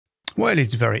Well,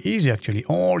 it's very easy actually.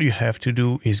 All you have to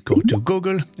do is go to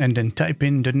Google and then type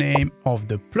in the name of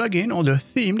the plugin or the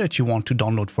theme that you want to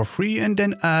download for free and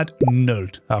then add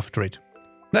nult after it.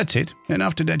 That's it. And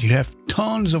after that, you have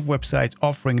tons of websites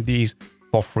offering these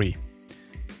for free.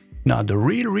 Now, the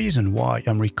real reason why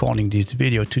I'm recording this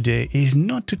video today is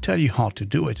not to tell you how to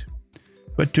do it,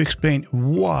 but to explain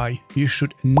why you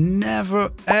should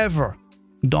never ever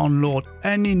download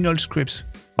any null scripts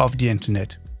off the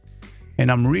internet.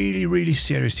 And I'm really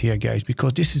serious here, guys,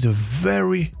 because this is a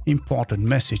very important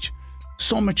message.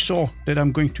 So much so that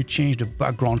I'm going to change the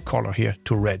background color here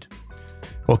to red.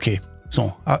 Okay,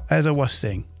 so as I was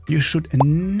saying, you should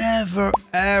never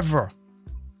ever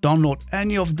download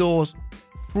any of those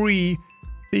free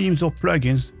themes or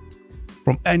plugins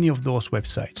from any of those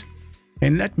websites.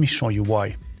 And let me show you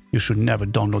why you should never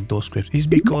download those scripts. It's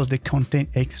because they contain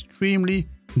extremely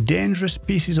dangerous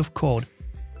pieces of code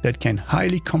that can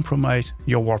highly compromise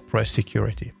your WordPress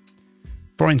security.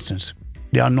 For instance,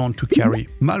 they are known to carry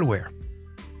malware.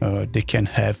 They can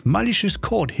have malicious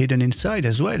code hidden inside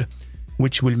as well,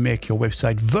 which will make your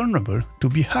website vulnerable to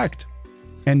be hacked.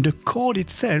 And the code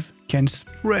itself can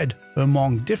spread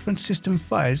among different system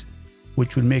files,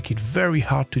 which will make it very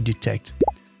hard to detect.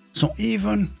 So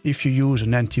even if you use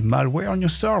an anti-malware on your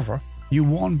server, you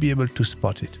won't be able to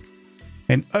spot it.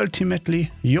 And ultimately,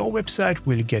 your website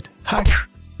will get hacked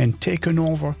and taken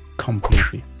over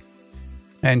completely.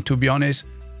 And to be honest,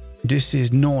 this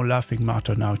is no laughing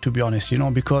matter now, to be honest,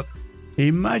 because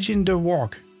imagine the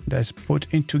work that's put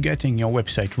into getting your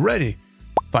website ready,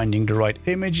 finding the right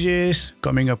images,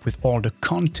 coming up with all the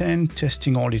content,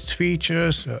 testing all its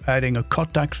features, adding a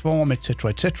contact form,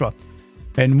 etc., etc.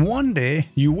 And one day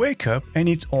you wake up and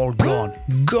it's all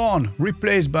gone,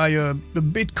 replaced by a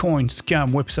Bitcoin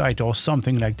scam website or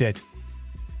something like that.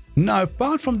 Now,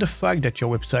 apart from the fact that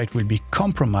your website will be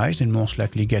compromised and most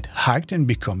likely get hacked and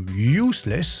become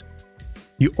useless,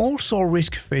 you also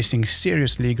risk facing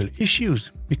serious legal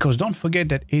issues, because don't forget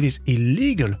that it is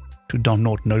illegal to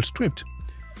download null script.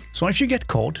 So if you get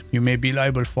caught, you may be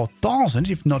liable for thousands,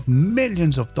 if not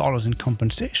millions of dollars in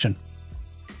compensation.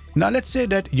 Now, let's say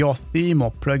that your theme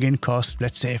or plugin costs,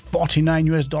 let's say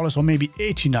 $49 or maybe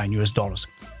 $89.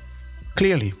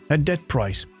 Clearly, at that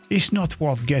price, it's not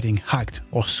worth getting hacked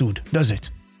or sued, does it?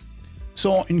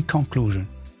 So in conclusion,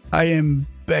 I am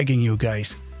begging you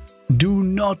guys, do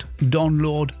not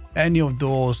download any of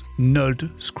those null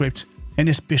scripts, and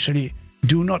especially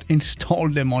do not install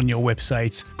them on your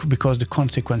websites, because the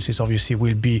consequences obviously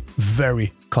will be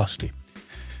very costly.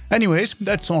 Anyways,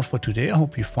 that's all for today. I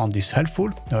hope you found this helpful.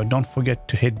 Don't forget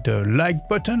to hit the like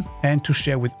button and to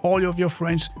share with all of your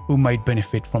friends who might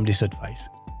benefit from this advice.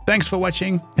 Thanks for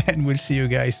watching, and we'll see you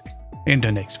guys in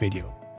the next video.